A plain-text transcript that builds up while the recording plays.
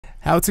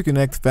How to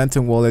connect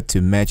Phantom Wallet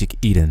to Magic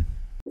Eden.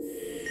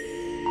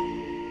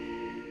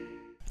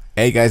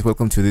 Hey guys,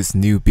 welcome to this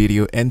new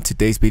video, and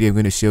today's video I'm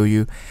going to show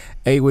you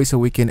a way so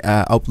we can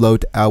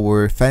upload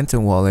our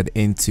Phantom Wallet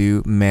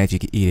into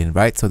Magic Eden,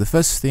 right? So the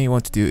first thing you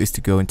want to do is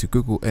to go into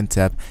Google and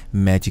tap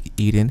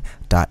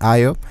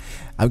magiceden.io.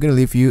 I'm going to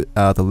leave you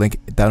the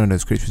link down in the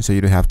description so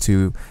you don't have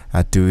to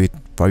do it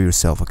for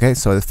yourself, okay?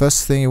 So the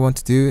first thing you want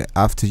to do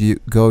after you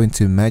go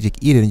into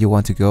Magic Eden, you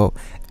want to go,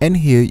 and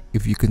here,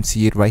 if you can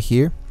see it right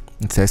here,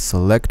 it says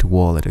select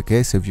wallet.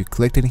 Okay, so if you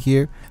click in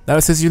here, now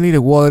it says you need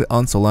a wallet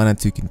on Solana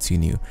to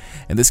continue.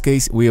 In this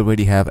case, we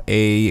already have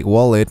a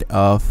wallet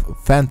of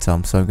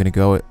Phantom, so I'm going to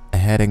go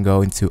ahead and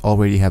go into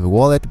already have a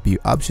wallet, view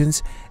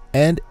options,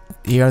 and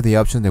here are the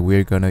options that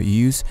we're going to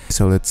use.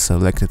 So let's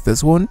select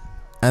this one,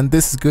 and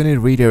this is going to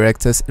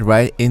redirect us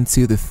right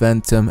into the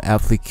Phantom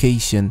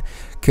application,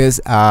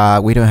 because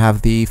we don't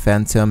have the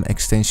Phantom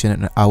extension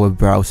in our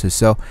browser.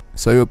 So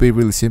it will be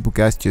really simple,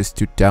 guys, just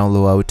to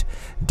download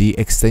the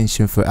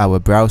extension for our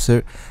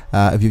browser.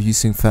 If you're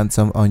using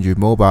Phantom on your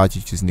mobile,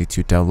 you just need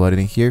to download it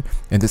in here.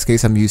 In this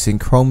case, I'm using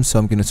Chrome, so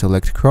I'm going to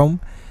select Chrome,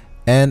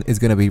 and it's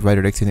going to be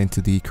redirected into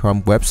the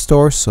Chrome web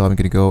store. So I'm going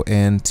to go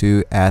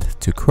into add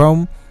to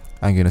Chrome.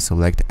 I'm going to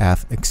select add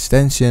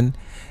extension,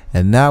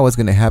 and now what's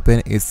going to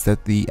happen is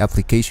that the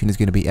application is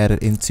going to be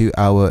added into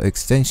our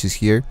extensions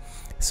here.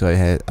 So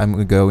I'm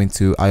going to go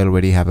into I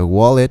already have a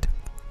wallet.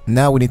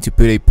 Now we need to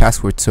put a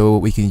password so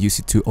we can use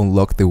it to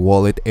unlock the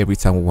wallet every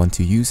time we want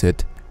to use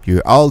it.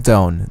 You're all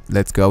done.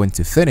 Let's go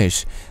into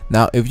finish.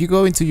 Now if you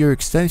go into your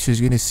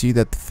extensions, you're going to see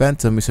that the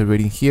Phantom is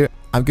already here.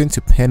 I'm going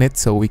to pin it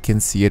so we can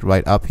see it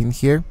right up in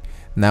here.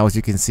 Now as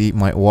you can see,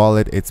 my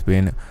wallet, it's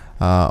been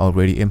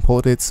already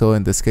imported. So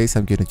in this case,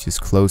 I'm going to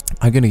just close.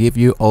 I'm going to give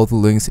you all the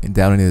links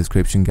down in the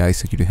description, guys,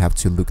 so you don't have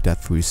to look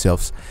that for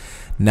yourselves.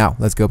 Now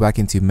let's go back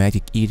into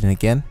Magic Eden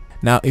again.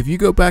 Now if you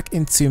go back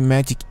into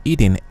Magic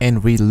Eden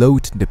and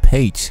reload the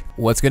page,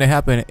 what's going to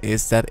happen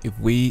is that if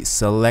we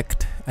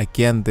select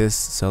again this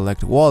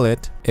select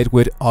wallet, it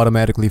would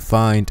automatically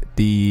find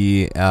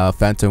the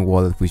Phantom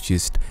wallet we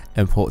just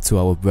import to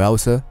our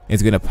browser.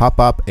 It's going to pop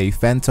up a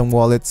Phantom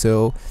wallet,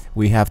 so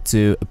we have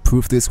to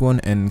approve this one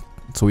and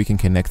so we can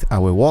connect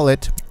our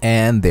wallet,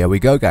 and there we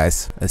go,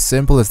 guys, as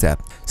simple as that.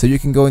 So you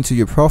can go into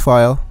your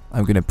profile.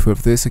 I'm gonna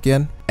prove this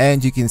again,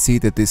 and you can see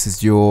that this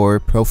is your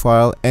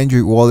profile and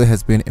your wallet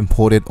has been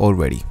imported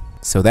already.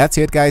 So that's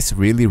it, guys,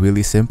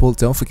 really simple.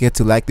 Don't forget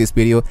to like this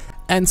video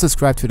and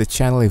subscribe to the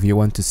channel if you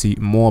want to see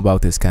more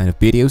about this kind of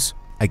videos.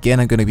 Again,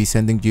 I'm gonna be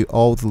sending you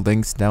all the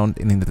links down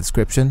in the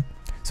description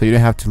so you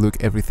don't have to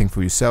look everything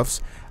for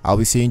yourselves. I'll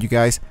be seeing you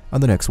guys on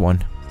the next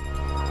one.